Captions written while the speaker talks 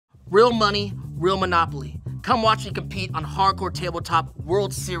Real money, real Monopoly. Come watch me compete on Hardcore Tabletop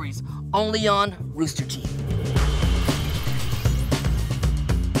World Series, only on Rooster Teeth.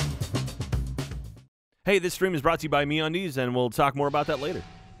 Hey, this stream is brought to you by MeUndies, and we'll talk more about that later.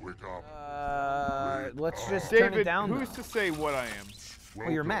 Let's just turn it down. Who's to say what I am? Oh,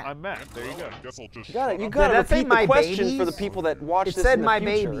 you're Matt. I'm Matt. There you go. You gotta repeat the question for the people that watch this in the my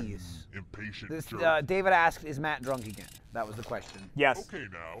future. babies. This, David asked, is Matt drunk again? That was the question. Yes. Okay,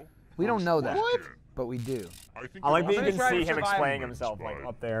 now. We don't know that, but we do. I like that you can try to see him survive explaining one. himself like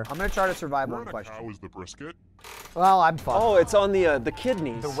up there. I'm gonna try to survive one question. How is the brisket? Well, I'm fucked. Oh, it's on the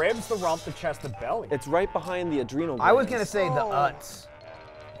kidneys. The ribs, the rump, the chest, the belly. It's right behind the adrenal glands. I was gonna say the uts.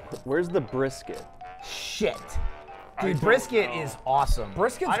 Where's the brisket? Shit. Dude, brisket is awesome.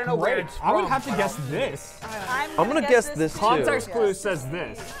 Brisket's I don't know great. where it's from. I would have to guess this. I'm gonna guess this too. Context clue says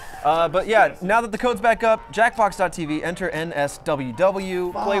this. But yeah, now that the code's back up, jackbox.tv, enter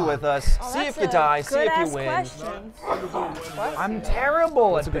NSWW, play with us, see if you die, see if you win. I'm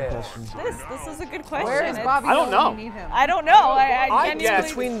terrible at this. This is a good question. Where is Bobby? I don't know. I don't know. I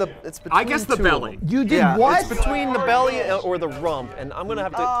guess genuinely... It's between I guess the two belly. of them. You did Yeah, what? It's between the belly or the rump, and I'm gonna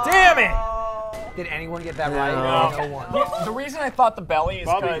have to. Damn it! Did anyone get that right? No one. Yeah, the reason I thought the belly is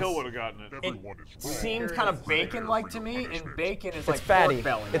Bobby Hill because would have gotten it. it seemed kind of bacon-like to me, and bacon is like fatty. pork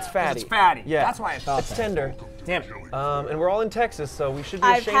belly. It's fatty. It's fatty. Yeah. That's why I thought It's that. tender. Damn it. And we're all in Texas, so we should be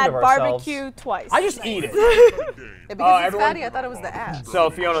I've ashamed had of ourselves. barbecue twice. I just eat it. Yeah, because it's everyone- fatty, I thought it was the ass. So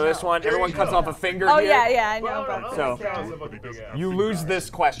Fiona, this one, everyone cuts off a finger Oh, here. yeah, I know about So that. you lose this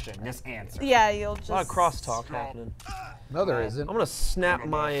question, this answer. Yeah, you'll just... A lot of crosstalk happening. No, there isn't. I'm gonna snap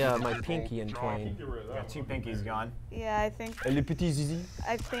my my pinky in twain. Got two pinkies gone. Yeah, I think Le petit zizi.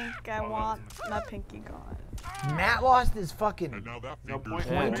 I want my pinky gone. Matt lost his fucking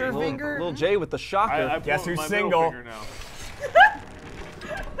Pointer finger. Little Jay with the shocker. Guess who's single?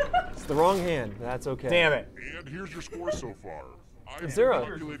 It's the wrong hand. That's okay. Damn it. And here's your score so far. Is there a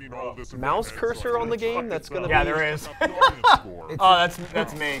mouse cursor on the game? That's gonna Yeah, be. there is. Oh, Oh,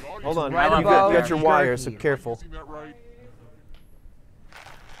 that's me. Hold on. right you above got your wire, so jerky. careful.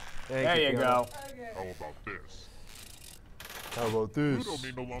 There you go. How about this? How about this?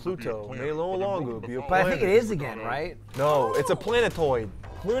 Pluto may no longer be a But I planet. think it is again, right? No, it's a planetoid.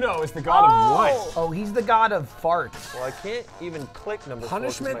 Pluto is the god of what? Oh, he's the god of farts. Well, I can't even click number 4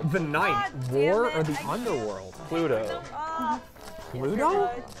 'cause Punishment, my- the night, God damn war, it, or the I underworld? Pluto. Pluto?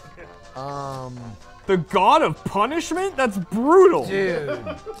 The The god of punishment? That's brutal. dude.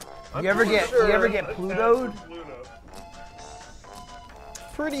 You ever get Plutoed?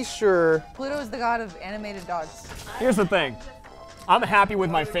 Pretty sure. Pluto is the god of animated dogs. Here's the thing. I'm happy with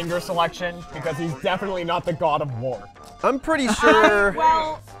my finger selection because he's definitely not the god of war. I'm pretty sure.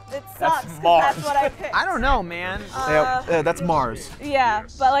 Well, it sucks 'cause Mars. that's what I picked. I don't know, man. Yeah, that's Mars. Yeah,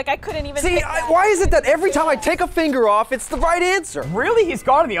 but like I couldn't even See, pick that. why is it that every time I take a finger off, it's the right answer? Really? He's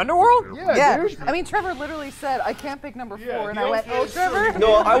god of the underworld? Yeah. I mean, Trevor literally said, I can't pick number 4, and I went, oh, Trevor?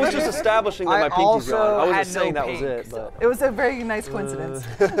 No, I was just establishing that I my pinky's gone. I also wasn't had saying no that was pink, it, but. It was a very nice coincidence.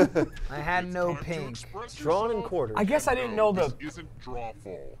 I had no pink. Drawn in quarters. I guess I didn't know the. Isn't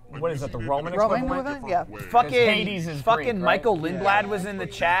drawful. What is that, the Roman Roman equivalent? equivalent? Yeah. Fucking Hades is fucking Greek, right? Michael Lindblad was in the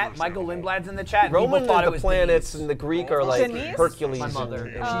chat. Michael Lindblad's in the chat. and Roman people thought and it the was planets Denise. and the Greek are like Denise? Hercules. My mother.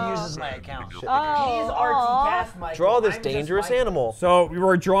 and- She uses my account. She's Oh, artsy cast, Michael. Draw this I'm just dangerous Michael. animal. So we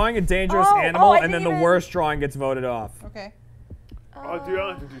were drawing a dangerous Oh, animal, I and then the didn't worst drawing gets voted off. Okay. Oh, dude, I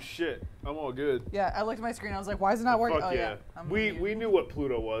don't have to do shit. I'm all good. Yeah, I looked at my screen. I was like, why is it not working? Fuck Oh, yeah. I'm We knew what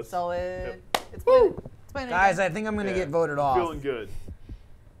Pluto was. solid. It's playing. It's playing. Guys, I think I'm gonna get voted off. Feeling good.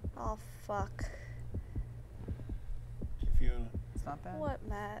 Oh fuck. It's not bad. What,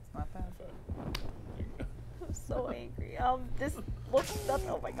 Matt? It's not bad. I'm so angry. This looks nothing.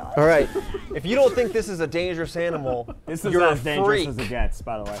 Oh my god. All right. If you don't think this is a dangerous animal, This is you're as a dangerous freak. as it gets,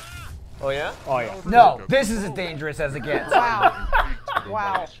 by the way. Oh yeah? Oh yeah. No, this is as dangerous as it gets. Wow.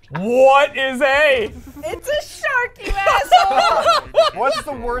 Wow. What is A? It's a shark, you asshole. What's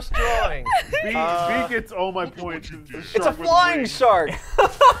the worst drawing? B gets all my points. It's a flying shark.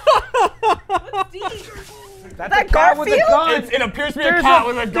 That's a cat with a gun. It appears to be a cat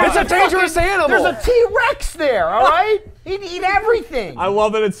with a gun. It's a dangerous animal. There's a T-Rex there, all right? He'd eat everything. I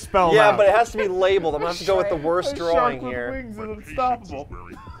love that it's spelled Yeah, out. but it has to be labeled. I'm gonna have to go with the worst drawing here. Wings is unstoppable.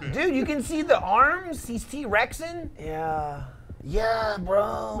 Dude, you can see the arms. He's T-Rexing. Yeah. Yeah,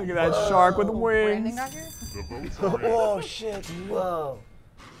 bro. Look at that shark with Brandon wings. got here? Oh shit. Whoa.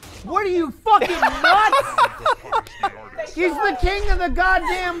 What are you fucking nuts? He's the king of the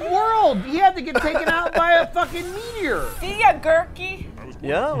goddamn world. He had to get taken out by a fucking meteor. See ya, Gurky.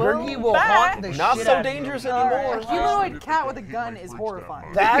 Yeah, well, Gurgi will haunt the not shit so out of you. dangerous anymore. A humanoid cat with a gun is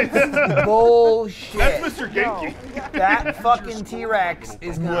horrifying. That's bullshit. That's Mr. Genki. That fucking T-Rex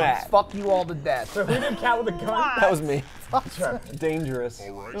is gonna fuck you all to death. Who did cat with a gun? That was me. Dangerous.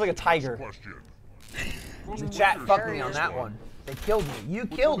 It was like a tiger. The chat fucked me on that one. They killed me. You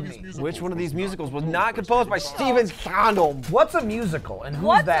killed me. Which one of these musicals was not composed by Stephen Sondheim? What's a musical and who's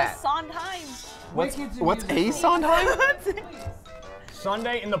What's that? a Sondheim? What's a Sondheim?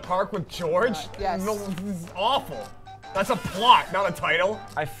 Sunday in the Park with George? Yes. No, this is awful. That's a plot, not a title.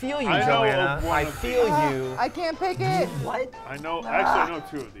 I feel you, I know Joanna. of one I of feel you. I can't pick it. What? I know. Actually, I know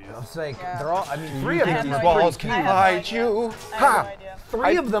 2 of these. It's like they're all. I mean, 3 of Think them these are walls pretty can cute. hide you? I have no Ha! idea.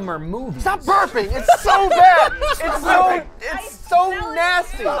 3 of them are movies. Stop burping! It's so bad! It's so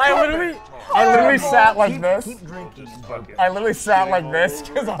nasty! I literally sat like this. Keep drinking. I literally sat like this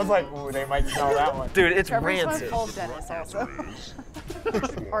because I was like, ooh, they might smell that one. Dude, it's Trevor's one rancid. called Dennis also.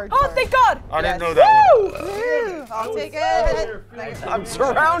 Oh, thank God! I didn't know that one. Woo! I'll take it. I'm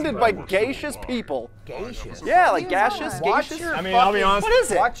surrounded by gaseous people. Gaseous. Yeah, like Use gaseous, one. Watch gaseous. your I mean, I'll be honest. What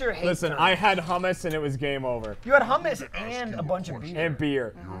is it? Watch your hate. Listen, turn. I had hummus and it was game over. You had hummus and a bunch of beer. And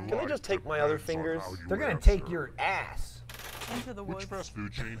beer. Can they just take my other fingers? They're gonna take your ass. Into the woods. Which fast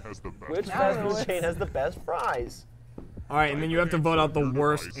food chain has the best? Which fast food chain has the best fries? All right, and then you have to vote out the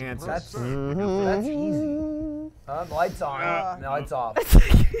worst answer. That's easy. Lights on. Lights off.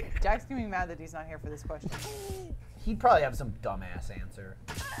 Jack's gonna be mad that he's not here for this question. He'd probably have some dumbass answer.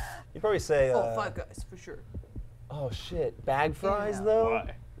 You probably say, Oh, Five Guys for sure. oh shit, bag fries Yeah. though?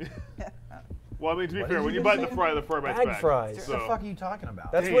 Why? Well, I mean, to be What fair, did when you you just bite say? the fry bites Bag back. fries. What the fuck are you talking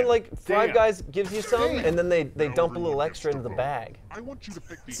about? That's Damn. when like Five Damn. Guys gives you some and then they dump a little extra into the bag. I want you to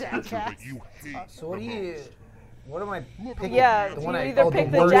pick the Jackass. answer that you hate. So what do you? What am I picking? Yeah, The you one I- either oh,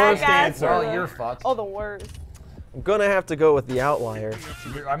 pick the the worst jackass answer. or Oh, the- you're fucked. Oh, the worst. I'm gonna have to go with the outlier.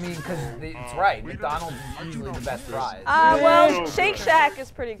 I mean, because it's right. McDonald's is usually the best fries. Well, So Shake good. Shack is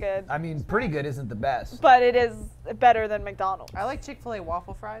pretty good, I mean, pretty good isn't the best. but it is better than McDonald's. I like Chick-fil-A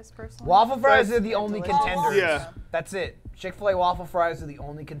waffle fries personally. Waffle fries They're are the only delicious. contenders. Yeah. That's it. Chick-fil-A waffle fries are the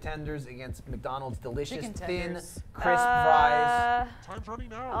only contenders against McDonald's delicious, Chicken thin, tenders. crisp fries. Time's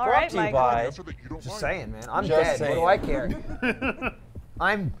running out. All Brought right, to you Michael. by- Answer that you don't Just like. saying, man. I'm Just dead. saying. What do I care?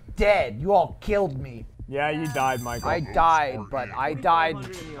 I'm dead. You all killed me. Yeah, you died, Michael. I died, but I died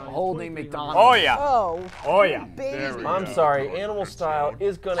holding McDonald's. Oh yeah. Oh, Oh yeah. There we I'm go. sorry, animal style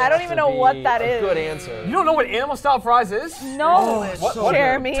is gonna I don't have even to know what be that a is. good answer. You don't know what animal style fries is? No,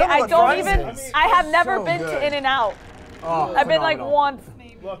 Jeremy. Tell me I what don't fries even. is. I have never So been good. to In-N-Out. Oh, I've been like phenomenal. once.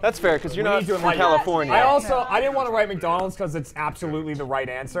 That's fair, because you're We not need to from enlighten- California. I didn't want to write McDonald's because it's absolutely the right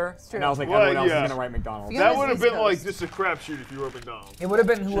answer. And I was like, Well, everyone else yeah. is gonna write McDonald's. Yeah. That would have been East like Coast. just a crapshoot if you were McDonald's. It would have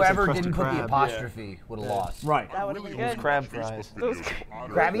been whoever crusty didn't put the crab, apostrophe would have lost. Right. That would have been good. Crab fries.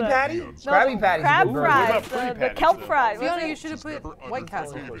 Krabby Patty? No, Krabby Patty's a crab good one. fries, What about Pretty the Patties, kelp though? fries. Fiona, wasn't you it? should have put White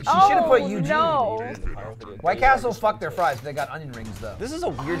Castle. She should have put Eugene. No. White Castle fucked their fries, but they got onion rings though. This is a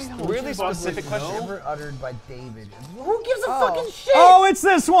weirdly specific question. Never uttered by David. Who gives a Oh. fucking shit? Oh, it's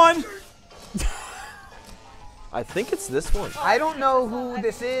this one. I think it's this one. I don't know who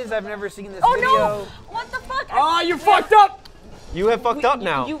this is. I've never seen this Oh video. no! What the fuck? Oh, you fucked up. You have fucked up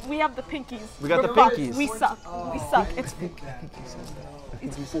now. We have the pinkies. We got the Fuck, pinkies. We suck. We suck. It's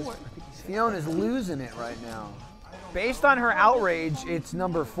Fiona's losing it right now. Based on her outrage, it's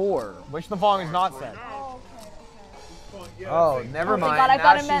number 4. Which the following is not said. Oh, never mind. God, I Now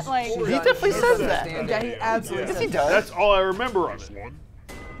thought it she's- meant, like- she's He definitely says that. misunderstanding. Yeah, he absolutely says that. That's all I remember of it.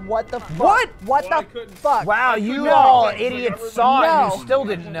 What the fuck? What? What the fuck? Wow, you all idiots saw it and you still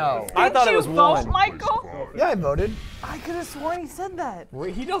didn't know. I thought it was you vote, one. Michael? Yeah, I voted. I could have sworn he said that.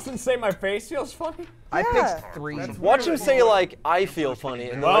 Wait, he doesn't say my face feels funny. I Yeah. picked 3. Watch him say like, I feel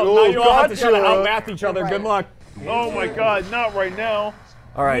funny, and then Well, like, now oh, you all have to try to gotcha. outmath each other. Good Right. luck. Oh my God, not right now.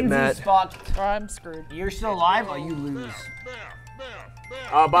 All right, Matt. Lindsay's fucked. I'm screwed. You're still alive or you lose.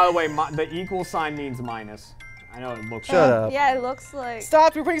 By the way, the equal sign means minus. I know it looks. Shut up. Yeah, it looks like.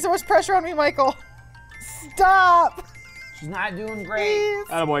 Stop! You're putting so much pressure on me, Michael. Stop! She's not doing great.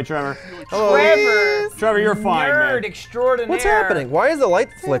 Attaboy, Trevor. Trevor, Trevor, you're fine, nerd man. extraordinaire. What's happening? Why is the light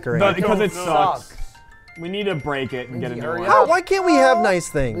flickering? Because it sucks. Sucks. We need to break it and get a Lindsay, new hurry one. How? Why can't we have nice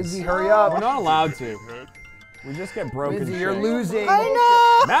things? Lindsay, hurry We're up. not allowed to. We just get broken. Lindsay, shit. you're losing.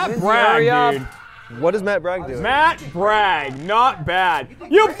 I Matt Lindsay, Bragg, hurry up. dude. What is Matt Bragg doing? Matt Bragg, not bad.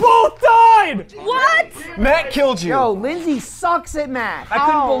 You both died! What? Matt killed you. Yo, Lindsay sucks at math. I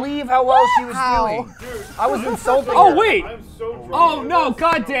couldn't believe how well she was doing. I was insulting Oh, her. wait! I'm so drunk. Oh, no,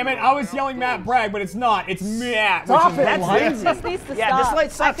 god damn it. I was yelling Matt Bragg, but it's not. It's Matt. Stop which it, is Lindsay. This needs to Yeah, stop. this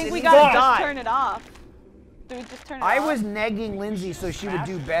light sucks. I think It we needs gotta to die. just turn it off. Do we just turn it I off? was negging Lindsay so she would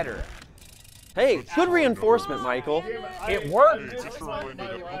do better. Hey, good reinforcement, Michael. It worked.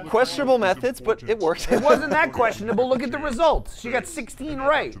 Questionable methods, but it worked. It wasn't that questionable. Look at the results. She got 16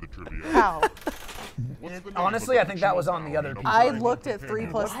 right. How? Honestly, I think that was on the other people. I looked at 3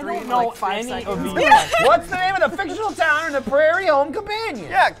 plus 3 in know like 5 any seconds. of these. What's the name of the fictional town in the Prairie Home Companion?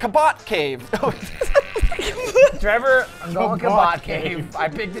 Yeah, Cabot Cave. Trevor, I'm going Cabot Cave. I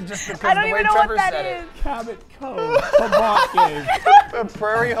picked it just because I don't of the way even know Trevor what that said is. Cabot Cove. Cabot Cave. A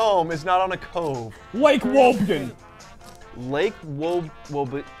prairie home is not on a cove. Lake Wobegon. Lake Hill.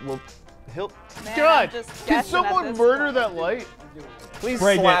 Man, God, I'm just can guessing at someone this murder point. that light? Please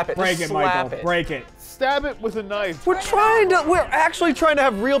Break slap it. it. Break Just it, slap Michael. it. Break it. Stab it with a knife. We're actually trying to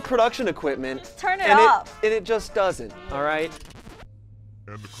have real production equipment. Turn it and up. And it just doesn't, all right?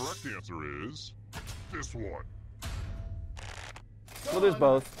 And the correct answer is this one. Well, there's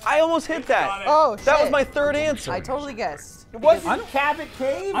both. I almost hit that. Oh, shit. That was my third answer. I totally guessed. it. Wasn't Cabot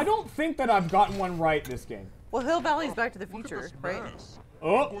Cave? I don't think that I've gotten one right this game. Well, Hill Valley's Back to the Future, right?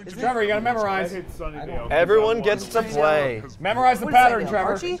 Oh, Trevor, you gotta I memorize. hit Sunnydale. Everyone gets to play. Memorize the What is that pattern, now,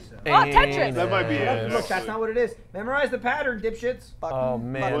 Trevor. Archie? Oh, Tetris. That might be it. Look, that's not what it is. Memorize the pattern, dipshits. Oh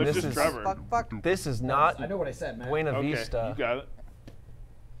man, Well, it's this just is Trevor. Fuck. this is not I know what I said, man. Buena Okay, Vista. you got it.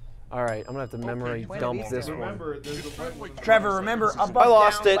 All right, I'm gonna have to memory Buena dump Vista. this one. Remember, there's a white one. Trevor, remember, up, I up,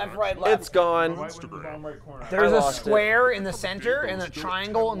 lost down, it. left, right, left. It's gone. White one in the bottom right corner. There's I a lost it. square in the center and a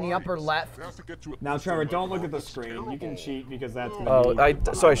triangle in the upper left. You have to get to it. Now, Trevor, don't look at the screen. You can cheat because that's gonna Oh,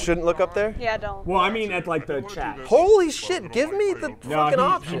 be... so I shouldn't look up there? Yeah, don't. Well, I mean at like the chat. Holy shit! Give me the No, fucking he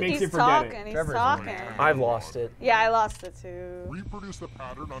option. makes you He's forget talking. it. He's Trevor's talking. I've lost it. Yeah, I lost it too. Reproduce the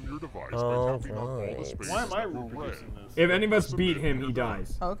pattern on your device Oh, by tapping on all the right. spaces. Why am I that were reproducing red. this? If any of us beat him, he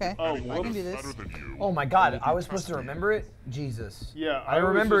dies. Oh, okay. Oh, I can whoops. do this. Better than you. Oh my god, I was supposed to remember it? Jesus. Yeah, I was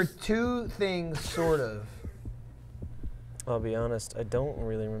remember just- 2 things, sort of. I'll be honest, I don't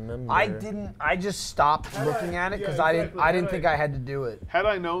really remember. I just stopped looking at it because I didn't think I had to do it. Had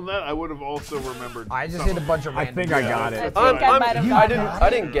I known that, I would have also remembered. I just some hit a of bunch of I random. think I got I it. think I might have gotten it. I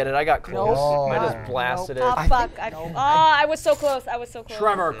didn't get it. I got close. Nope. I just blasted Oh, it. fuck. I was so close. I was so close.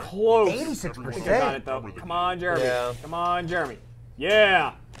 Trevor, close. 86%. I got it though. Come on, Jeremy. Yeah. Come on, Jeremy.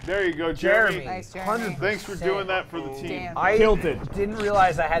 Yeah. There you go, Jeremy. Jeremy. Nice, Jeremy. Thanks for doing that for the team. Damn. I Killed it. didn't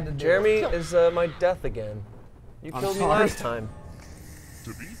realize I had to do Jeremy it. is my death again. You killed me sorry. last time. To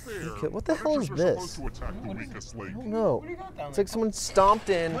be fair, What the hell is predators are this? supposed to attack the weakest link. No. It's like someone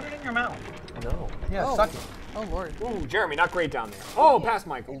stomped in. Put it in your mouth. No. Yeah, suck it. Oh, Lord. Ooh, Jeremy, not great down there. Oh, past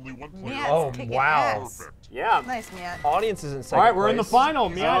Michael. Only one player. Yes, Oh, kick wow. ass. Perfect. Yeah. Nice, Miat. Audience is in second All right, we're in the place. final. I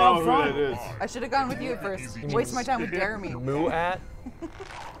Miat don't out know who front. that is. I should have gone with you at first. Waste my time with Jeremy. Moo at.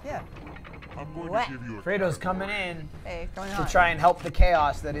 Yeah. I'm going What? to give you a Fredo's coming in Hey, going to on. try and help the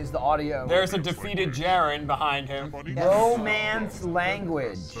chaos that is the audio. There's a defeated Jaren behind him. Romance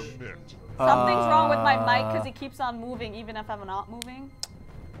language. submit. Something's wrong with my mic because it keeps on moving even if I'm not moving.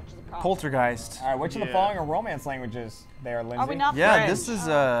 Which is a problem. Poltergeist. All right, which of the Yeah. following are romance languages there, Lindsay? Are we not Yeah, friends? this is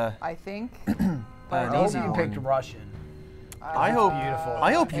I think. But I I hope don't you know. picked Russian. I hope. Beautiful.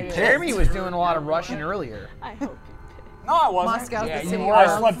 I hope you picked. Jeremy was doing a lot of Russian earlier. I hope you pick. No, I wasn't. Moscow's Yeah, the you city were. I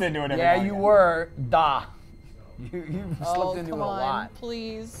of- slipped into it every Yeah, now you and were. Da. You Oh, slipped into it come a on. lot.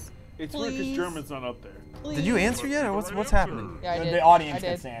 Please. It's weird because Please. German's not up there. Please. Did you answer yet, or what's happening? Yeah, I then. did. The audience I did.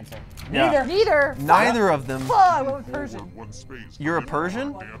 gets to answer. Yeah. Neither. Neither of them. Oh, I went with Persian. One space. You're a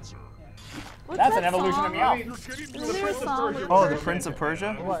Persian? Answer. What's That's that an evolution song? of Meow. You're getting Isn't there a song with Oh, the Prince of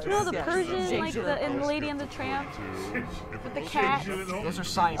Persia? You know the Yes. Persian, like Jake the in Lady and the Tramp with the cat? Those are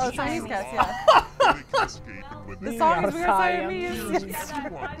Siamese. Oh, Chinese cats, yeah. They can escape and win The the song is weird Siamese.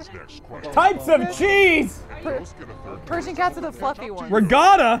 Siamese. one's next question. Types of cheese! Girls get a third Persian cats are the fluffy ones.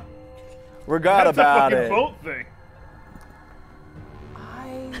 Regatta! Forgot That's about a fucking it. boat thing.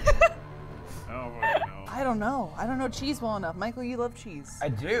 I don't know. I don't know cheese well enough. Michael, you love cheese. I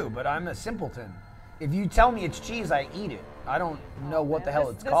do, but I'm a simpleton. If you tell me it's cheese, I eat it. I don't know what the hell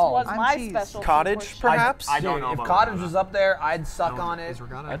it's This called. was I'm my cheese. special Cottage, perhaps? I don't Dude, know if about cottage Regatta. was up there, I'd suck on it.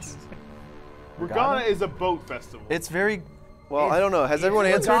 Regatta is a boat festival. It's very. Well, I don't know. Has everyone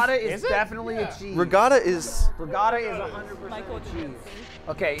Regatta answered? is definitely a cheese. Regatta is. Regatta is 100% cheese.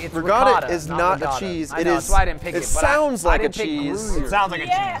 Okay, it's Regatta is not a regatta. cheese. I It know, is. that's why I didn't pick it. It but I- sounds I like a didn't pick cheese. Gruyere. It sounds like a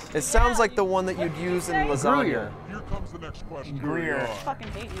Yeah. cheese. It sounds like the one that you'd use in lasagna. Gruyere. Here comes the next question. Gruyere. fucking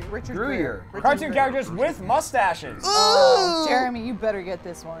hate you. Richard Gruyere. Richard Cartoon Gruyere. characters with mustaches. Oh, Jeremy, you better get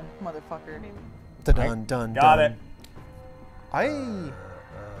this one, motherfucker. Dun dun. Got it. I.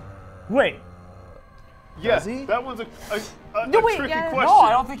 Wait. Yeah, he? that one's a a wait, tricky yeah. question. No,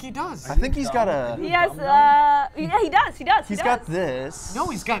 I don't think he does. I think he's got a. He has, yeah, he does. He's got this. No,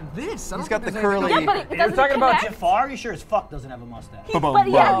 he's got this. He's got the curly. Yeah, but it You're doesn't talking about connect. Jafar? You sure as fuck doesn't have a mustache? But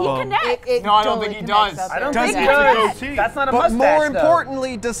yeah, he connects. No, I don't think he does. I don't Does think he? he does. Goatee. That's not a But mustache. more though.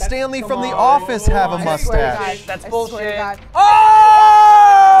 importantly, does Stanley from The Office have a mustache? That's I swear to bullshit. God.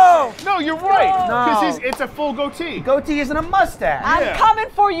 Oh! No, you're right. No. Because it's a full goatee. Goatee isn't a mustache. I'm Yeah. coming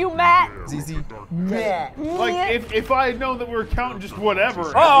for you, Matt. ZZ. Yeah. Like, if I had known that we were counting just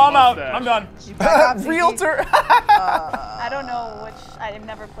whatever. Oh, I'm out. I'm done. Realtor. I don't know which. I've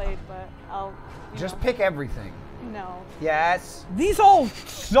never played, but I'll. Just pick everything. No. Yes. These all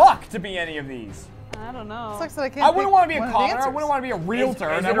suck to be any of these. I don't know. Sucks that I can't I wouldn't pick want to be a one of the commoner. I answers. wouldn't want to be a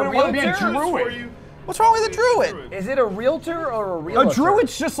realtor. Is And it I a wouldn't want to be a realtor? druid. What's wrong with a druid? Is it a realtor or a A realtor?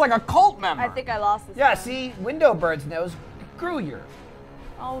 druid's just like a cult member. I think I lost this. Yeah, one. see, Window Birds knows Gruyere.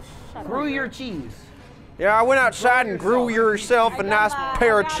 Oh, shut up. Gruyere cheese. Yeah, I went outside and grew yourself a nice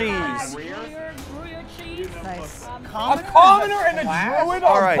pair of cheese. Gruyere cheese. Nice. A commoner and a druid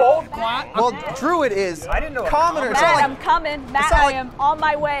All are right. both class. Well, druid is I didn't know a commoner. It's Matt, not I'm like coming. Matt, not I like- am on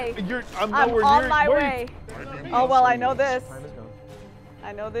my way. I'm I'm nowhere on near my where way. Oh, well, I know this.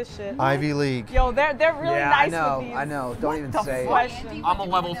 I know this shit. Ivy League. Yo, they're really Yeah, nice I know. with these. I know. Don't even say it. Question. I'm a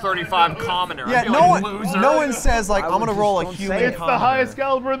level 35 commoner. Yeah, I feel no like one, loser. no one says like I I'm would gonna just roll a don't say human it. It's the commoner. highest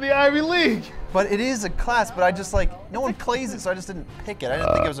caliber in the Ivy League. But it is a class. But I just like no one plays it, so I just didn't pick it. I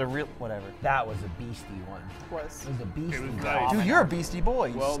didn't think it was a real whatever. That was a beastie one. Was. It was a beastie. was one. nice. Dude, you're a beastie boy.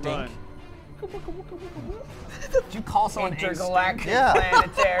 You Well stink. done. Did you call someone Intergalactic, Yeah.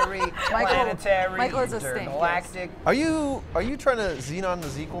 planetary, Michael is a stink, yes. intergalactic. Are you trying to Xenon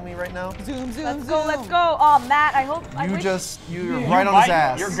Ezekiel me right now? Zoom, zoom, Let's zoom. go, let's go. Oh, Matt, I hope. I You wish- you're right on his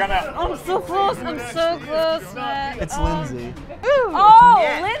ass. You're gonna. I'm so close. I'm so close, Matt. It's Lindsay. Oh,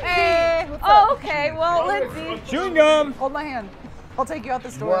 Yeah. Lindsay. Hey, what's Oh, up? okay. Well, Lindsay. Chewing gum. Hold my hand. I'll take you out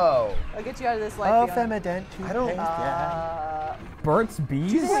this door. Whoa. I'll get you out of this life. Fiona. I don't. Burt's Do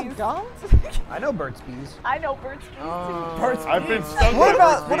Bees? you have gums? I know Burt's Bees. I know Bert's Bees too. Burt's I've been Bees. stuck What with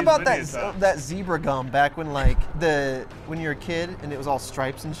about Burt's Bees many that times. that zebra gum back when like when you were a kid and it was all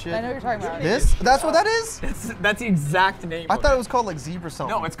stripes and shit? I know what you're talking about. This? That's what that is? That's the exact name. I of thought it was called like zebra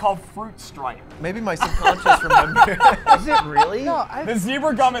something. No, it's called Fruit Stripe. Maybe my subconscious remembered. Is it really? No, I. The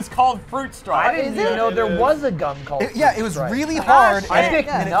zebra gum is called Fruit Stripe. I didn't even know there was a gum called. Yeah, it was Fruit Stripe. really hard I and, picked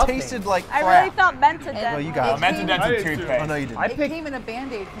and it nothing. tasted like I crap. really thought Mented Well, you got it. Mentodent's I a did too. toothpaste. Oh no, you didn't. I It picked came in a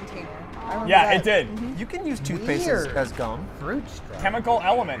Band-Aid container. I remember Yeah, that. it did. You can use toothpaste Weird. as gum. Fruit Stripe. Chemical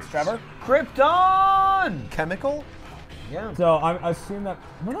elements, Trevor. Krypton. Chemical? Yeah. So I assume that.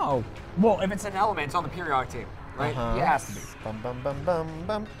 No. Well, if it's an element, it's on the periodic table, right? Uh-huh. It has to be. Bum bum bum bum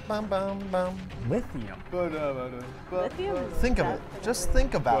bum bum bum bum. Lithium. Lithium? Think of it. Just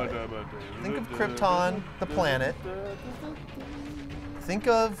think about it. Think of Krypton, the planet. Think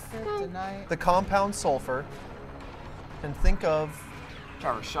of Kryptonite. the compound sulfur. And think of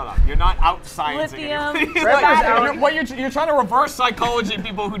Trevor, shut up. You're not out sciencing Lithium. anything. Trevor's out. You're trying to reverse psychology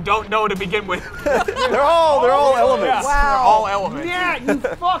people who don't know to begin with. they're all elements. Yeah, they're all elements. Yeah, you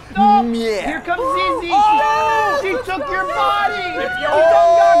fucked up. Yeah. Here comes Zizi. Oh! She took your body.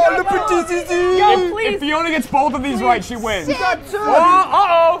 If Fiona gets both of these right, she wins. Got two.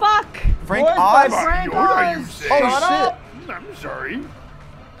 Uh-oh. Fuck. Frank Boys by Oz. Frank Oz. Oh Shut shit. up. I'm sorry. You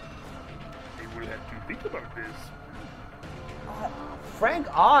will have to think about this. Frank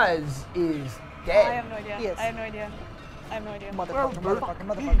Oz is I dead. have no idea. He is. I have no idea. I have no idea.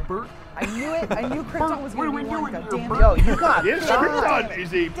 Motherfucker. I knew it. I knew Krypton was going to be one. God damn it. Yo, you got Yes, Krypton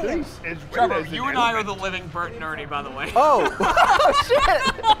is a place as well Trevor, as an you and I are element. the living Bert and Ernie, by the way. Oh. Shit.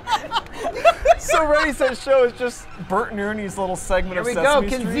 So Ready Set Show is just Bert and Ernie's little segment Here of we go. Sesame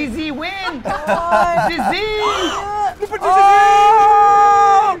Can Street. ZZ win? ZZ!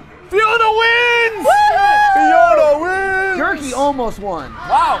 Oh! Fiona wins! Fiona wins! Turkey almost won.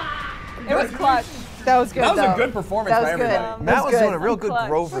 Wow. It was clutch. That was good. That was a though. good performance That by was good. everybody. Matt was good. doing a real good Clutch.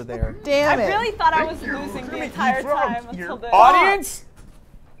 Grover there. Damn I it. really thought I was losing the entire time until this. Audience?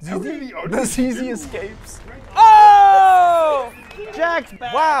 The ZZ escapes. Oh! Jack's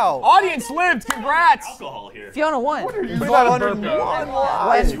Wow. Audience lived. Congrats. Fiona won. We got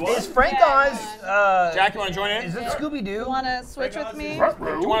 101 Is Frank Oz, Jack, you want to join in? is it Scooby-Doo? Want to switch with me? Do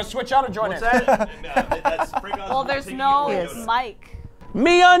you want to switch out or join in? Well, there's no mic.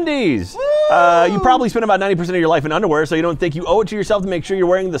 MeUndies! You probably spend about 90% of your life in underwear, so you don't think you owe it to yourself to make sure you're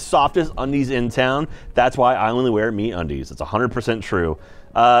wearing the softest undies in town. That's why I only wear MeUndies. It's 100% true.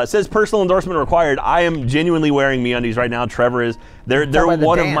 Says personal endorsement required. I am genuinely wearing MeUndies right now. Trevor is. They're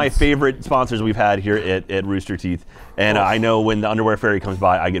one of my favorite sponsors we've had here at Rooster Teeth. And I know when the underwear fairy comes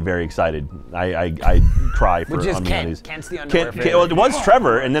by, I get very excited. I cry for MeUndies. Kent's the underwear fairy. Well, it was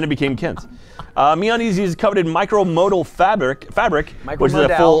Trevor, and then it became Kent. MeUndies uses coveted micromodal fabric, which is a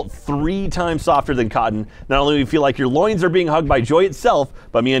full 3 times softer than cotton. Not only do you feel like your loins are being hugged by joy itself,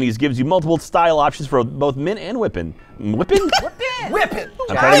 but MeUndies gives you multiple style options for both men and whipping. Whipping? Whipping.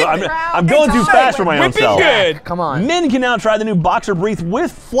 I'm going too fast for my own self. Good. Come on. Men can now try the new Boxer Brief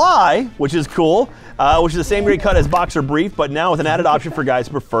with Fly, which is cool, which is the same great cut as Boxer Brief, but now with an added option for guys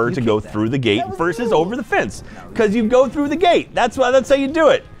who prefer to go through the gate versus over the fence. Because you go through the gate. That's how you do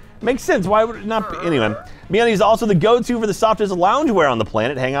it. Makes sense. Why would it not be? Anyway, MeUndies is also the go-to for the softest loungewear on the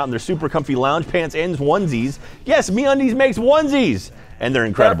planet. Hang out in their super comfy lounge pants and onesies. Yes, MeUndies makes onesies. And they're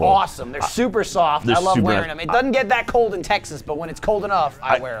incredible. They're awesome. They're super soft. I love wearing them. It doesn't get that cold in Texas, but when it's cold enough,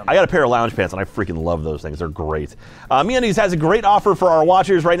 I wear them. I got a pair of lounge pants, and I freaking love those things. They're great. MeUndies has a great offer for our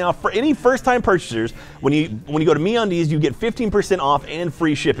watchers right now. For any first-time purchasers, when you go to MeUndies, you get 15% off and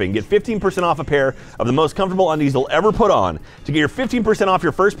free shipping. Get 15% off a pair of the most comfortable undies you'll ever put on. To get your 15% off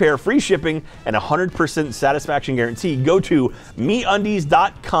your first pair, free shipping, and 100% satisfaction guarantee, go to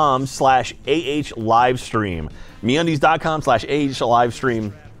MeUndies.com/AHLivestream.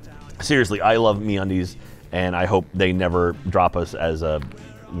 MeUndies.com/AHLivestream. Seriously, I love MeUndies, and I hope they never drop us as a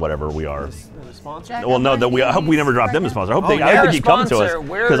whatever we are. Well, no, I hope we never drop them as sponsor. I hope they keep coming to us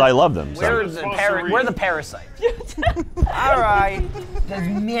because I love them. We're the parasite. All right. Does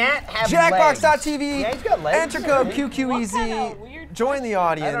Matt have Jackbox.tv. Yeah, he's got legs. Enter code QQEZ. Join the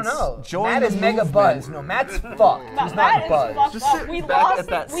audience. I don't know. Join Matt is mega buzzed. No, Matt's fucked. He's not buzzed. We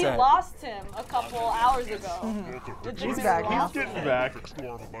lost him a couple hours ago. He's back now. He's getting back.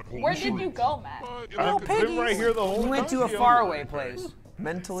 Where did you go, Matt? I've been right here the whole time. He went to a faraway place.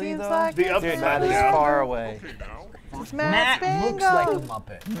 Mentally, though, Like Matt is far away. Matt looks like a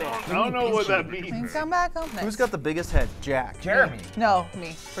Muppet. I don't know what that means. Come back home next. Who's got the biggest head? Jack. Jeremy. No,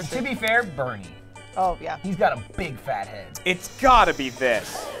 me. For To sure. be fair, Bernie. Oh, yeah. He's got a big fat head. It's gotta be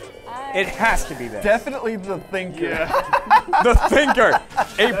this. It has to be this. Definitely the thinker. Yeah. The Thinker.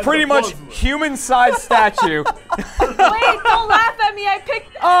 A pretty much human-sized statue. Wait, don't laugh at me. I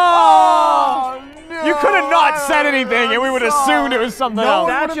picked. Oh! No. You could have not said anything, and we would have assumed it was something else.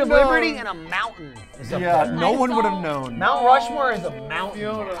 Statue of Liberty and a mountain. Yeah, no one would have known. Mount Rushmore is a mountain.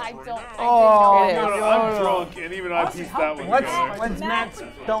 I don't. I'm drunk, and even I pieced that one together. What's Matt's?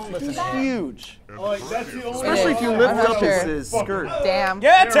 Don't listen to him. Huge. Like, that's the only Especially if you lift I'm up sure. his skirt. Damn.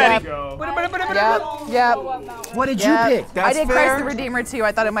 Yeah, There Teddy. we go. Yep. What did Yep. you pick? I That's did fair. Christ the Redeemer too.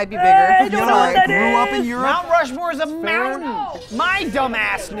 I thought it might be bigger. Fiona grew up in Europe. Mount Rushmore is a mountain. My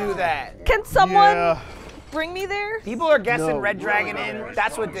dumbass knew that. Can someone Yeah. bring me there? People are guessing Red Dragon in.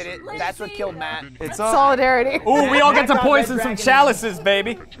 That's what did it. That's what killed Matt. It's up. Solidarity. Ooh, we all get to Matt got poison Red some Dragon chalices,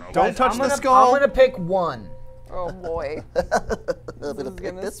 baby. Don't touch I'm the gonna, skull. I'm gonna pick one. Oh boy. This is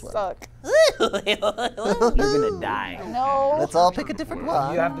gonna suck. You're gonna die. No. Let's all pick a different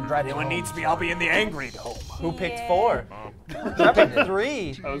one. You have to drive. Anyone needs me, I'll be in the angry dome. Who picked 4? I picked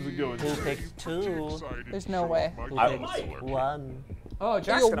 3. How's it going? Who picked 2? There's no way. Who picked 1? Oh,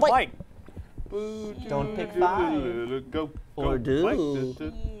 Jack's gonna fight. Don't pick 5. Go. Or do.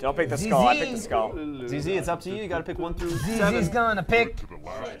 Don't pick the skull, I picked the skull. ZZ, it's up to you. You gotta pick 1 through He's 7. gonna pick. If you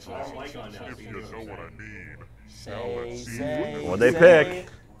know what I mean. Say. What'd they pick?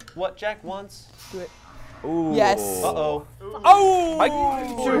 What Jack wants. Ooh. Yes. Uh-oh. Oh! I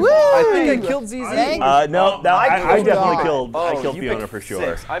think I killed ZZ. Thank No, I definitely God. killed. I killed you Fiona picked for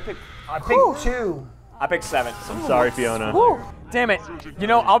sure. 6. I picked. I picked 2. I picked 7. I'm sorry, Fiona. Damn it. You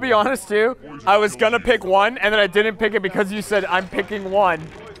know, I'll be honest too. I was gonna pick 1, and then I didn't pick it because you said I'm picking 1.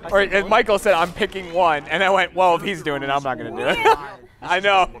 Or Michael said I'm picking 1, and I went, well, if he's doing it, I'm not gonna do it. I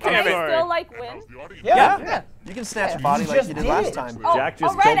know. Damn Can I it. still like win? Yeah. You can snatch a body like you did last time. Jack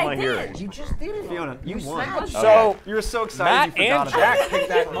just alright, killed I my did. hearing. You just did it. Fiona, you won. So, You were so excited Matt you forgot and about Jack it. picked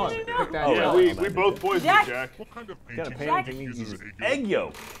that 1. Picked that Yeah, one. we both poisoned Jack. Jack. What kind of Got a painting painting technique uses uses egg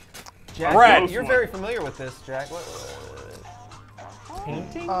yolk. Jack, Bread. you're very familiar with this, Jack. What?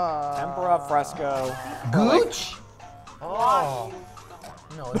 Painting? Tempera fresco. Gooch? Oh.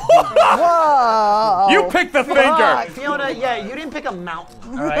 No, it's Whoa. You picked the finger. Fiona, yeah, you didn't pick a mountain.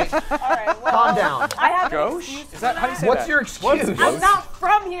 All right? All right. Well, Calm down. I have an Gauche? excuse Is that how you say What's that? your excuse? I'm not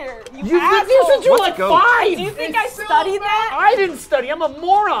from here. You You asshole. since you were like 5. Do you think I studied that? I didn't study. I'm a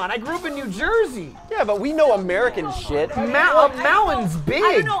moron. I grew up in New Jersey. Yeah, but we know American shit. A mountain's big.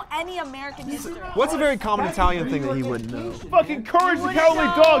 I don't know any American history. What's a very common Italian thing that he wouldn't know? Fucking Courage the Cowardly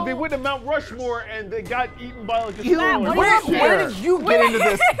Dog. They went to Mount Rushmore and they got eaten by like a squirrel or Matt, some where shit. Where did you get into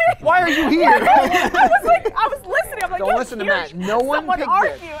this. Why are you here? I was listening. I'm like, Don't listen to Matt. No one someone picked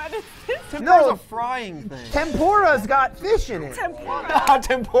argue, it. and it's Tempura's No. a frying thing. Tempura's got fish in it. tempura.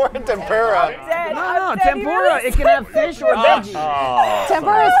 Tempura. Dead. No, I'm dead. tempura. It can have fish or veggies.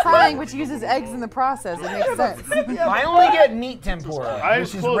 Tempura is frying, which uses eggs in the process. It makes sense. I only get meat tempura, I which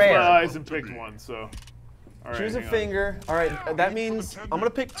just is closed my rare. eyes and picked one, so. All right, Choose a hang on. finger. All right, that means I'm gonna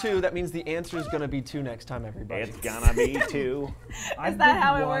pick 2. That means the answer is gonna be 2 next time, everybody. It's gonna be 2. Is that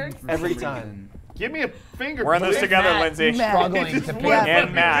how it works? Every time. Give me a finger, We're in this please. together, Matt, Lindsay. Matt. Struggling Just to one pick. And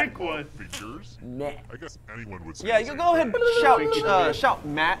fucking Matt. pick one. Fingers? Matt. I guess anyone would say. Yeah, you go ahead and shout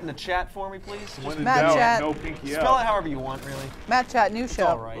Matt in the chat for me, please. When in Matt doubt, chat. no pinky Spell it out. however you want, really. Matt Chat, new show.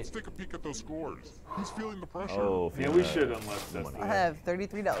 All right. Let's take a peek at those scores. Who's feeling the pressure? Oh, Yeah, we should unless that's I have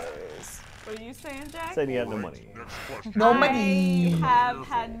 $33. What are you saying, Jack? Said he had no money. Next question. No I money. have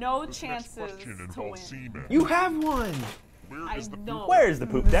had no Next chances question to involves win. semen. You have one. Where I is the know. Where's the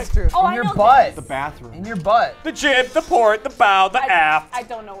poop deck? That's true. Oh, In I your know butt. The bathroom. In your butt. The jib, the port, the bow, the aft. I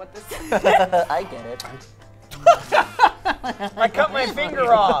don't know what this is. I get it. I cut my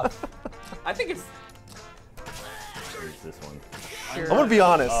finger off. I think it's. Here's this one. I'm gonna be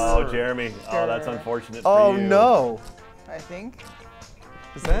honest. Oh, Jeremy. Oh, that's unfortunate Oh for you. no. I think.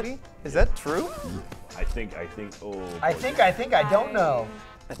 Is that true? I think, oh. I think I don't know.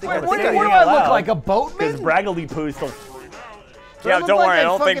 I think Wait, I'm what do thinking I out look loud. like? A Because boatman? Braggledy Poo's still. Yeah, look don't like worry. I I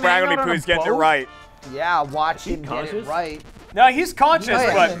don't think fucking hang Braggledy out on a Poo's getting it boat? right. Yeah, watch him get it conscious? right. No, he's conscious, Oh,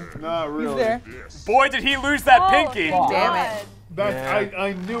 yeah. but Not really. He's there. boy, did he lose that Oh, pinky. Damn it. That's,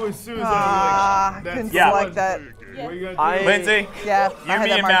 I knew as soon as Ah, I I was couldn't like, Yeah. select that. What you I- gotta do? Lindsay, Yeah. You, I had me,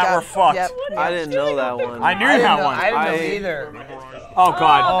 that and marked Matt out. were fucked. Yep. I didn't know that one. I knew I you didn't had know, one. I didn't know I- either. Oh,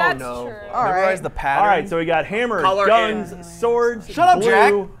 God. Oh, Oh that's no. true. All Memorize right. the pattern. All right, so we got hammer, Color guns, in. swords, Shut up,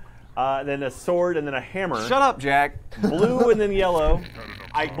 blue, Jack. then a sword, and then a hammer. Shut up, Jack. Blue and then yellow.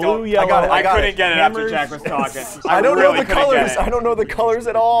 Blue, yellow. I got couldn't it. get it after Hammers. Jack was talking. I don't really know the couldn't colors. get it. I don't know the colors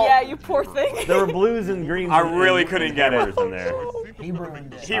at all. Yeah, you poor thing. There were blues and greens. I and- really and couldn't get it. hammers in there. He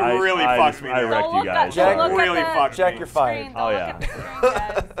ruined it. He really fucked me I there. wrecked Don't you look guys. at, Jack, don't look really at fucked the Jack, me. you're fired. screen. Oh, Don't yeah. look at the screen,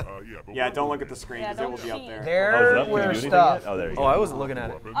 guys. But Yeah, don't look at the screen Yeah, because it don't will be up cheat. there. Oh, is it There up? Can you do were anything stuff. yet? Oh, there you Oh, go. I wasn't looking at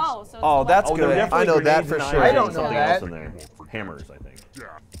it. Oh, so it's Oh, that's Oh, there were good. definitely I know that grenades for and sure. irons I don't and know something that. else in there. Hammers, I think. yeah.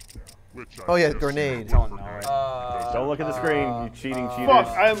 Which I Oh yeah, grenade. Don't know it. Don't look at the screen, you cheating cheaters. Fuck,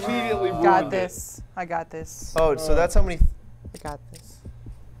 I immediately ruined Got it. this. I got this. Oh, so that's how many. I got this.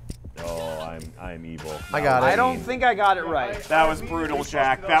 Oh, I'm evil. I got it. I don't think I got it right. That was brutal,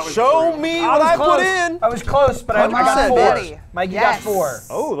 Jack. That was Show brutal. me I what was I close. put in. I was close, but I got 100%, 4. Betty. Mikey Yes. got 4.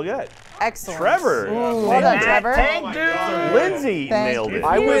 Oh, look at that. Excellent. Trevor. Ooh, well done, Trevor. Tank, dude. Lindsay Thank nailed you. it.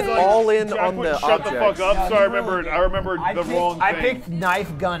 I went all in Jack on would the shut the fuck objects. up, so I remembered the wrong thing. I picked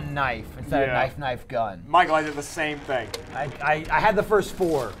knife, gun, knife instead Yeah. of knife, gun. Michael, I did the same thing. I had the first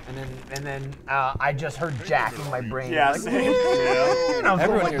 4, and then I just heard Jack in my brain. Yeah, Like, same. Yeah. and I was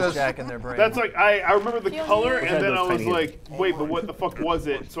Everyone like hears this. Jack in their brain. That's like, I remember the color, had and then those I was tiny like, wait, but what the fuck was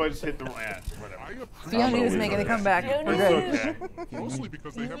it? So I just hit the whatever. Fiona is making a comeback. We're good. mostly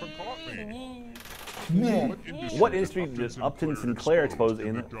because they haven't caught me. What industry did Upton Sinclair expose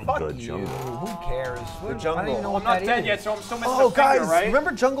in The You. Jungle? Who cares? The I Jungle. don't even know I'm what not that dead is. yet, so I'm still missing Oh, a finger, guys, right?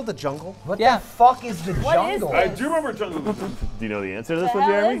 remember Jungle the Jungle? What Yeah. the fuck is the What is jungle? I do remember Jungle. Do you know the answer to this The one,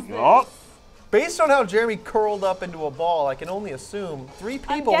 hell Jeremy? is this? Oh, Based on how Jeremy curled up into a ball, I can only assume 3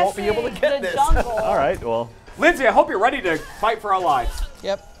 people won't be able to get the this. jungle. all right. Well, Lindsay, I hope you're ready to fight for our lives.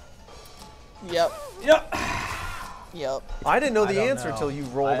 Yep. Yep. Yep. Yep. I didn't know I the don't answer know. till you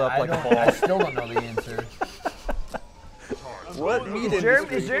rolled I up like a don't- I ball. still don't know the answer. What meat Is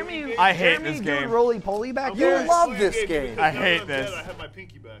industry? Jeremy? I hate Jeremy this doing game. roly poly back You there? love this game. I hate this. I have my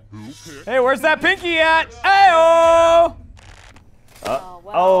pinky back. Hey, where's that pinky at? Hey-oh!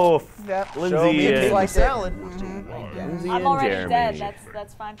 oh, Yep. Show me Lindsay a and, pinky Like it. salad. Lindsay I'm and already Jeremy. dead.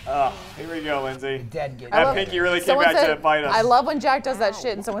 That's fine. Here we go, Lindsay. Dead get That love- pinky really came Someone back said, to bite us. I love when Jack does that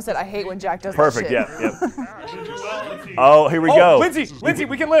shit, and someone said, I hate when Jack does Perfect. that shit. Yep. Oh, here we go. Lindsay,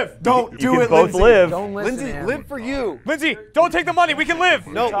 we can live. Don't You do can it, both Lindsay. live. Don't listen to Lindsay, him. live for you. Lindsay, don't take the money. We can live.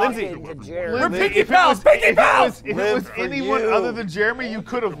 No, Lindsay. Talking to Jeremy. We're pinky pals. Pinky pals. If it Live was for anyone you. other than Jeremy, you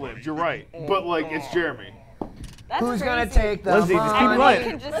could have lived. You're right. But like, it's Jeremy. That's Who's crazy. gonna take the Lindsay, just keep money? going.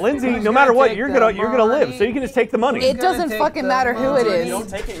 can just- Lindsay, Who's no matter gonna what, take you're the gonna live, money? so you can just take the money. It doesn't take fucking the matter who it money. is. Don't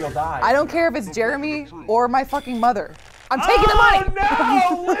take it, you'll die. I don't care if it's Jeremy or my fucking mother. I'm taking the money.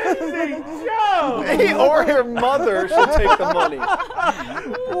 No, Lindsay, Joe. Me or your mother should take the money.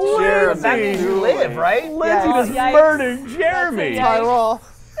 That means you live, right? Lindsay Yeah. just Yikes. murdered Jeremy. I roll.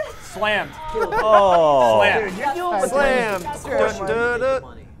 Slammed. Oh. Slammed. You're dealing with Slam. Sure. Dun, dun,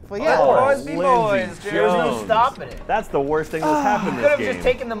 dun. Well, yeah. Boys be boys, Lindsay Jeremy. There was no Jones. stopping it. That's the worst thing that's happened You this could have game. just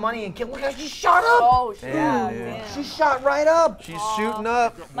taken the money and killed. Look at she shot up. Oh, Yeah, dude. damn. She shot right up. She's shooting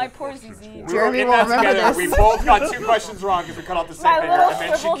up. My poor ZZ. We were in that together. We both got 2 questions wrong because we cut off the same My finger, little and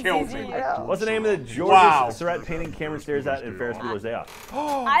then she shriveled killed ZZ. me. What's the name of the George Surratt painting Cameron stares at in Ferris Bueller's Day Off?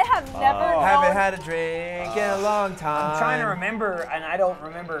 I have never Haven't known. had a drink in a long time. I'm trying to remember, and I don't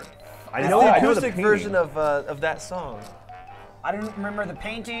remember. I It's know the the acoustic painting. version of that song. I don't remember the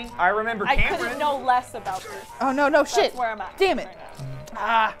painting. I remember I Cameron. couldn't know less about this. Oh no, no shit. That's where I'm at. Damn it.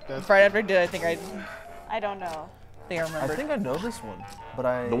 Ah. Right after I did, I think I know. I remember. I think I know this one, but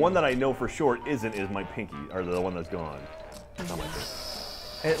I. The one that I know for sure is my pinky, or the one that's gone.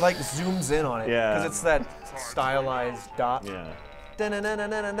 It like zooms in on it. Yeah. Because it's that stylized dot. Yeah. I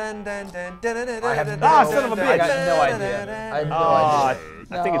have son of a bitch. I got no idea. I have no idea.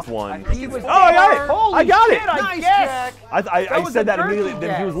 I think it's one. He was Oh, I got it! Holy I got it! shit, I guessed. I was said a that turkey immediately.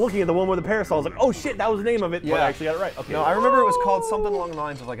 Then he was guess. looking at the one with the parasol. I was like, oh shit, that was the name of it. But I actually got it right. Okay. No, I remember it was called something along the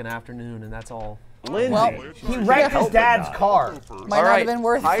lines of like an afternoon, and that's all. Lindsay. Well, He wrecked his dad's car. Might not have been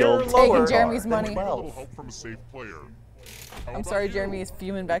worth Higher or taking lower Jeremy's than money. 12. Help from a safe player. I'm sorry, Jeremy is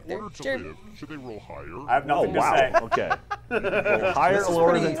fuming back there. Order to Jeremy. live, should they roll higher? I have Oh nothing to wow. say. Okay. Well, higher or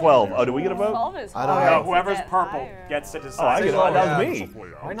lower than 12? Oh, do we get a vote? 12 is I don't hard know. to Whoever's get purple higher. gets to Oh, I decide. get it. That was me.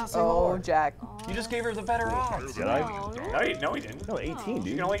 Why not say Oh, lower? Jack. You just gave her the better odds. Did I? No, he didn't. No, 18, You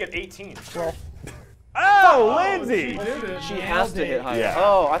dude. can only get 18. Oh, Lindsay! She has to hit higher. Yeah.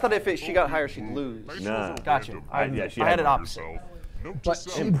 Oh, I thought if she got higher, she'd lose. Nah. Gotcha. Yeah, she I had it one. opposite. But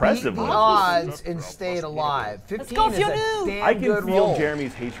she Impressive beat the one. odds and stayed alive. 15 go, is a Fionu. damn I can good feel roll.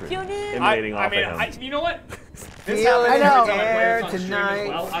 Jeremy's hatred Fionu. emanating off of him. You know what? This Feel happens it every in time the I play air this on stream as tonight.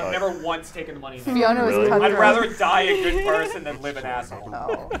 well. I've never once taken the money. Fiona was Really? cutthroat. I'd rather die a good person than live an asshole.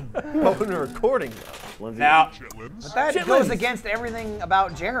 But when we're recording, though. Lindsay. Now, But that goes against everything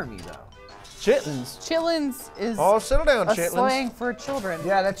about Jeremy, though. Chitlins. Chitlins is Oh, settle down, a chitlins. slang for children,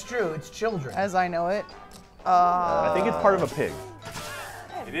 Yeah, that's true. It's children. as I know it. I think it's part of a pig.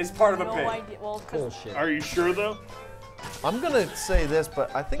 it is part of a No pig. idea. Well, 'cause Bullshit. Are you sure though? I'm gonna say this,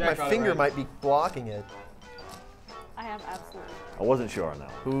 but I think my finger might be blocking it. I have absolutely. I wasn't sure on that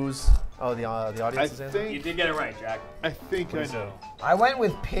one. Who's? Oh, the audience is in. You did get it right, Jack. I think I know. I went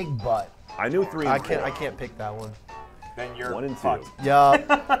with pig butt. I knew 3 and 4. I can't pick that one. Then you're 1 and 2. fucked.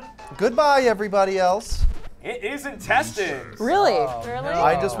 Yeah. Goodbye, everybody else. It is intestines. Really? Really?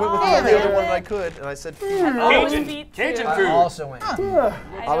 I just went with the Damn only it. other one I could, and I said feet. Cajun, feet, Cajun too. I food. also went.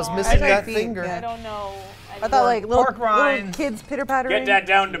 I was don't- missing that feet, finger. yeah. I don't know. I thought like little rinds. kids pitter pattering. Get that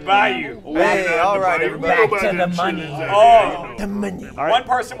down to Bayou. Hey, all right, everybody. Back to the money. Oh, The money. one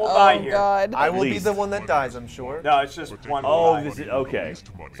person will die Oh here. God. I will be least. the one that dies, I'm sure. No, it's just one. will Oh, die. this is okay.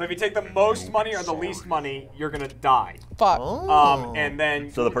 So if you take the most money or the least money, you're gonna die. Fuck. And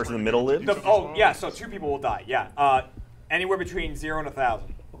then So the person in the middle lives? oh yeah, so 2 people will die. Yeah. Anywhere between 0 and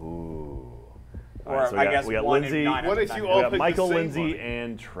 1,000. Ooh. Or All right, so I guess we got 1 Lindsay. and 9. What if you We all got pick Michael, the same Lindsay, money?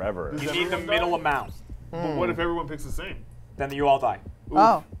 and Trevor. You need the middle amount. But what if everyone picks the same? Then you all die.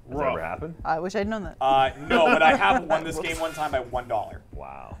 Oh, Does that ever happen? I wish I'd known that. No, but I have won this game one time by $1.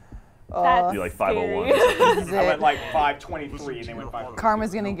 Wow. That's Do like scary. 501. This is I it. went like 523 and they went 500.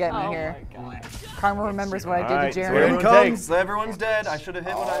 Karma's gonna get me here. Karma remembers what I did Alright, to so Here Jeremy. it Everyone comes. Everyone's dead. I should have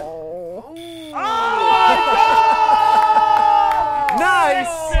hit when I. Nice.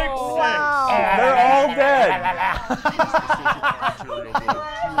 Wow. They're all dead.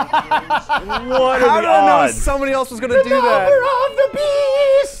 What How are did the I know odds? somebody else was gonna do that? of the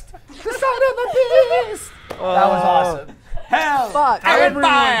beast! The son of the beast! That was awesome. Hell! Fuck.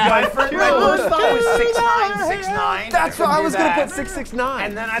 My first thought was 6'9". That's what I was gonna that. put 669.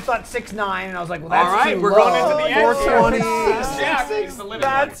 And then I thought 6'9", and I was like, well, that's All right, too we're low. going into the end. 420. Yeah, it's the limit.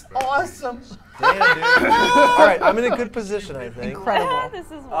 That's awesome. Damn, dude. All right, I'm in a good position, I think. Incredible. This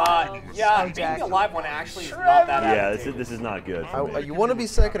is wild. Yeah, Oh, being Jack. the live one actually is not that Yeah, advantageous. this is not good. You want to be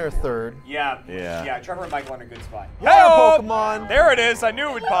second or third? Yeah, Yeah. yeah. Trevor and Michael are in a good spot. Hello, Pokemon. There it is. I knew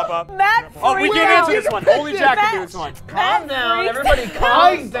it would pop up. Matt Oh, we freaked get out. into this one. Only Jack can do this one. Calm down, everybody calm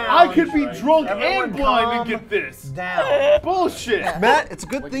I down. could be drunk Everyone and blind calm and get this. down. Bullshit. Matt, it's a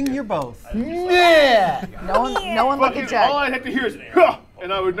good thing you're both. Yeah. No one look Fucking at Jack. all I'd have to hear is, huh,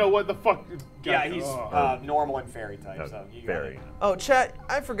 and I would know what the fuck. Yeah, he's normal and fairy type. So you got Fairy. it. Oh, chat,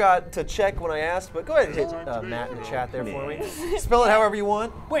 I forgot to check when I asked, but go ahead and hit Matt in the chat there for me. Spell it however you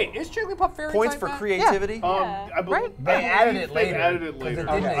want. Wait, is Jigglypuff fairy Points type? for Matt? creativity. I believe They added it they later, added it 'cause later. it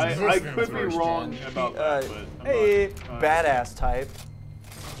didn't I exist in could the be first wrong gen. about that, but I'm Hey, not badass type.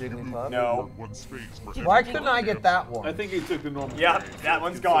 Jigglypuff. No. Why couldn't I get that one? I think he took the normal. Yeah, that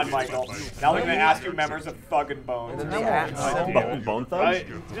one's gone, Michael. Now we're gonna ask you members of Thug and Bone. Bone Thugs?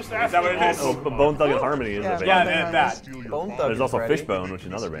 Just Is that what it is? Oh, Bone Thug and Harmony is a band. Yeah, that. Bone Thug. There's also ready. Fishbone, which is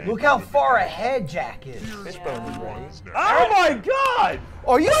another band. Look how far ahead Jack is. Fishbone is ready. Oh my God!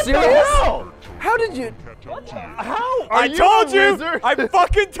 Are you What the serious? hell? How did you? How? I told you! I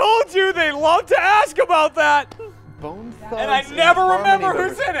fucking told you they love to ask about that! Bone Thugs And I never remember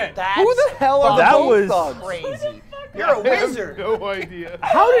who's in it! Who the hell are that Bone was Thugs? Crazy. You're a wizard. No idea.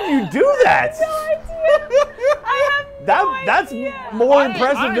 How did you do that? I have That's more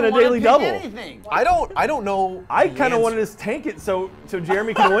impressive than a daily double. I don't know. I kind of wanted to tank it so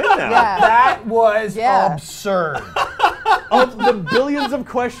Jeremy can win now. Yeah. That was Yeah. absurd. Of the billions of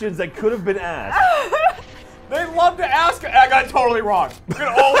questions that could have been asked. They love to ask. I got it totally wrong.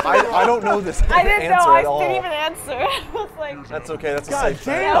 I don't know this I didn't know. answer I at all. didn't even answer. I was like, That's okay. That's a God safe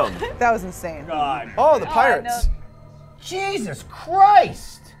bet. damn. That was insane. God. Oh, the I pirates. know. Jesus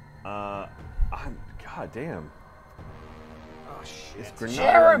Christ. God damn. Oh shit. It's Granada.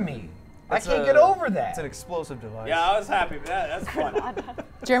 Jeremy. I It's can't a- get over that. It's an explosive device. Yeah, I was happy with that. That's fun.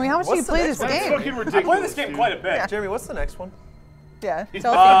 Jeremy, how much do you What's the play next this one? game? Fucking I ridiculous. play this game quite a bit. Jeremy, what's the next one? Yeah.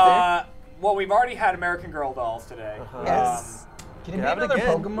 Tell us Well, we've already had American Girl dolls today. Yes. Can it be Have it another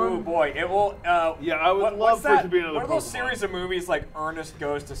again. Pokemon? Oh boy, it will. Yeah, I would what's love for it that? to be another What are those Pokemon. series of movies like Ernest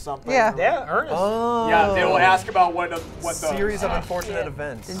Goes to Something? Yeah. Yeah, Ernest. Oh. Yeah, they will ask about what the Series of unfortunate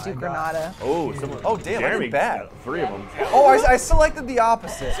events. Didn't do Granada. Oh, Oh, damn, I Jeremy did bad. got 3 of them. Oh, I selected the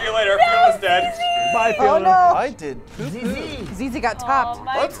opposite. See you later. Fiona's dead. Bye, Oh Fiona. no. I did. ZZ got topped.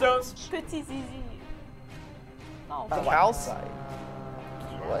 my Bloodstones. Petit ZZ. Oh, Calcite.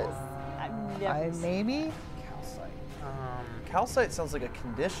 What? I've never seen. Maybe. Calcite sounds like a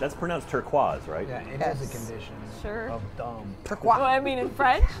condition. That's pronounced turquoise, right? Yeah, it Yes. is a condition Sure. of dumb. What I mean in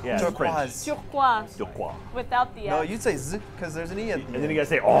French? Yeah, it's French. Turquoise. Turquoise. Without the S. No, you'd say z because there's an e at the And then end. you gotta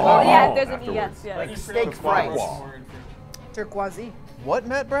say, Oh, yeah, there's an afterwards. ES, yeah. Like steak fries. Turquoise. What,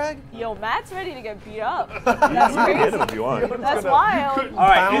 Matt Bragg? Yo, Matt's ready to get beat up. You That's can hit crazy. him if you want. That's wild. All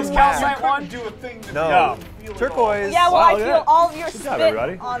right, is Bound Calcite whack. one? Do a thing that No. Turquoise. Yeah, well, Wow, I look at feel that. all of your Good spit job,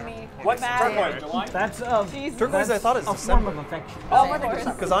 everybody. on me. What's Matt. turquoise? July? That's Jesus. Turquoise, I thought it's a form December. of affection. Oh, of course.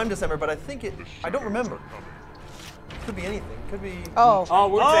 Because I'm December, but I think I don't remember. Could be anything. Could be. Oh. Oh,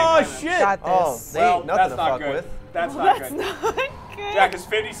 Wu-Tang Oh, Clan. shit. Got Oh, this. they Well, ain't nothing that's to not fuck good. with. That's not That's good. not good. Jack, is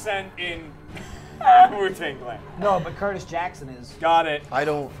 50 Cent in Wu-Tang Clan? No, but Curtis Jackson is. Got it. I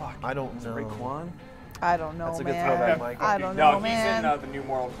don't know. I don't know, That's a good man. throwback, Mike. I don't No, know, he's man. in the new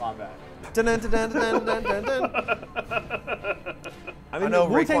Mortal Kombat. Dun, dun, dun, dun, dun, dun, dun. I mean, know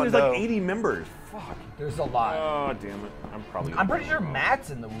Wu-Tang there's like Raekwon 80 members. Fuck. There's a lot. Oh, damn it. I'm probably. I'm pretty sure Matt's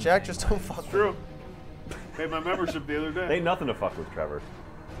in the Wu-Tang. Jack, just don't fuck with True. Paid my membership the other They day. ain't nothing to fuck with, Trevor.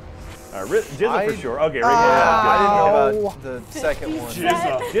 Jizza I- for sure. Okay, I right didn't know Oh. about the second one.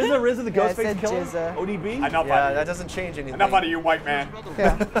 Jizza. Jizza, RZA, the Yeah, I Ghostface said Killer, Jizza. ODB. Enough Yeah, out of that you. doesn't change anything. Enough out of you, white man.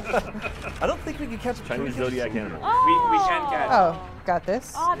 Yeah. I don't think we could catch Chinese Zodiac animal. We can catch. Oh, got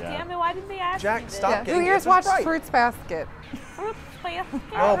this. Oh, Yeah. damn it. Why didn't they ask Jack, me this? stop Yeah. getting Who here's answers watched right. Fruits Basket?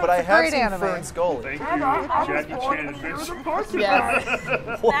 No, but I It's a have great seen anime. Fern Scully. Thank you, Jackie Chan Adventure. Yes.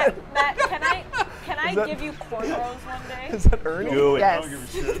 Matt, can I that- give you cornrows one day? Is that Ernie? Do it. Yes.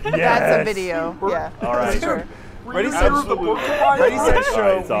 That's Yes. a video. Yeah. All right. Sure. Ready, set, Absolutely. ready, set, All show.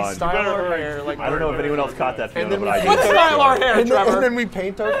 right, it's We on. style You better our hurry. hair like I don't know if anyone else caught that, Fiona, then but we I paint did. our- Style our hair, and then, Trevor. and then we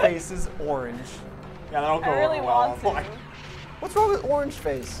paint our faces orange. Yeah, that'll go I really over well. want to. What's wrong with orange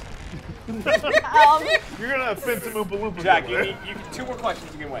face? Um, You're gonna offend some Oompa Loompas. Jack, you need 2 more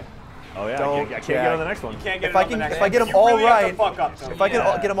questions. You can win. Oh yeah, Don't, I can't Jack. get on the next one. You can't get If it I on can, the next if one. I get them You all really have to right, fuck up, though. if I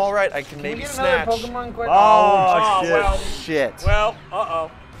can get them all right, I can Can we maybe get another snatch. Pokemon quick? Oh, shit. well. Shit. Well,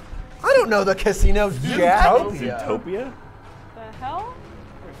 uh-oh. I don't know the casinos, Jack. Zootopia? the hell?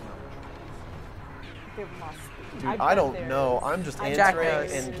 There must be. Dude, bet I don't there know. is. I'm just Jack answering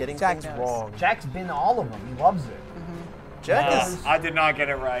knows. and getting Jack things knows. wrong. Jack's been to all of them. He loves it. Jack is. I did not get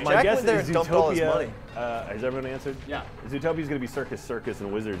it right. My Jack guess went there is and dumped all his Zootopia. money. Has everyone answered? Yeah. Zootopia is going to be Circus Circus,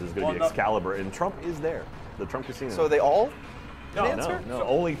 and Wizards is going to Well, be no. Excalibur, and Trump is there. The Trump Casino. So they all No, an answer? no,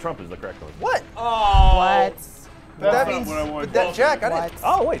 only Trump is the correct one. What? Oh. What? But that not means. what I wanted. But that, Jack, I What? didn't.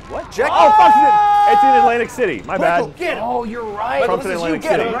 Oh wait, what? Jack. Oh fuck! It's in Atlantic City. My Michael, bad. get him. Oh, you're right. Trump's in this is Atlantic you,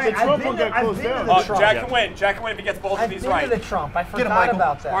 get City. him. Right, The Trump I've one been got to closed the down. Oh, Trump. Jack Yeah. can win. Jack can win if he gets both I've of been these to the right. Trump. I him, forgot Michael.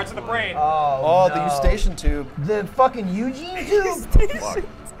 about that. Parts of the brain. Oh, no. the Eustachian tube. The fucking Eugene tube? Fuck.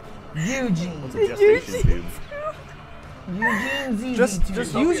 Eugene. It's a gestation tube. Eugene ZZ Just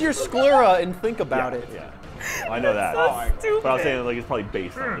tube. use your sclera and think about it. Yeah. Well, I know that. Oh, Stupid. But I was saying like it's probably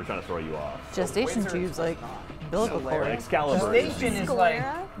based on it. They're trying to throw you off. Gestation tubes, like umbilical cord. Excalibur. Gestation is like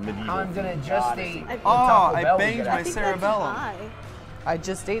medieval. I'm gonna gestate. Oh, I banged my cerebellum. I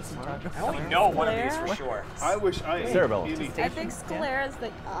just ate some Taco I only know one of these for sure. I wish I ate Cerebellum. anything. I think sclera's the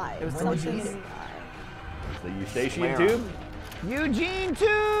eye. It was Something Eugene. in the eye. The Eustachian tube. Eugene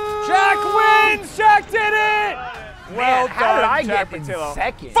too. Jack wins! Jack did it! Well Man, how did I done, Jack get in Patillo.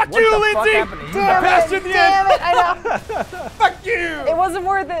 second? Fuck What you, the fuck Lindsay! happened to you? Damn Passed it! at the Damn end. it! I know. Fuck you! It wasn't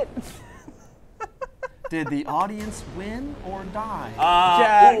worth it. Did the audience win or die?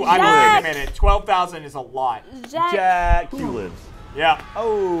 Jack. Ooh, wait a minute. 12,000 is a lot. Jack Q lives. Yeah.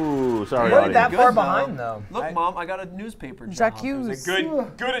 Oh, sorry, We're audience. that far Good, behind though. Look, Mom, I got a newspaper job. Jack It was Hughes.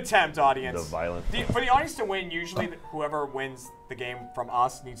 a good attempt, audience. The violence. For the audience to win, usually whoever wins the game from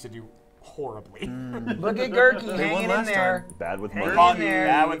us needs to do horribly. Look at Gurky won hanging in last there. Bad with Hanging money. in there.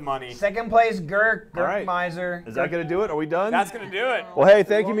 Bad with money. Second place, Gurk All right. Miser. Is that going to do it? Are we done? That's gonna do it. Well, hey,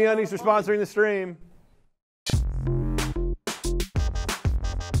 thank you, MeUndies, for sponsoring the stream.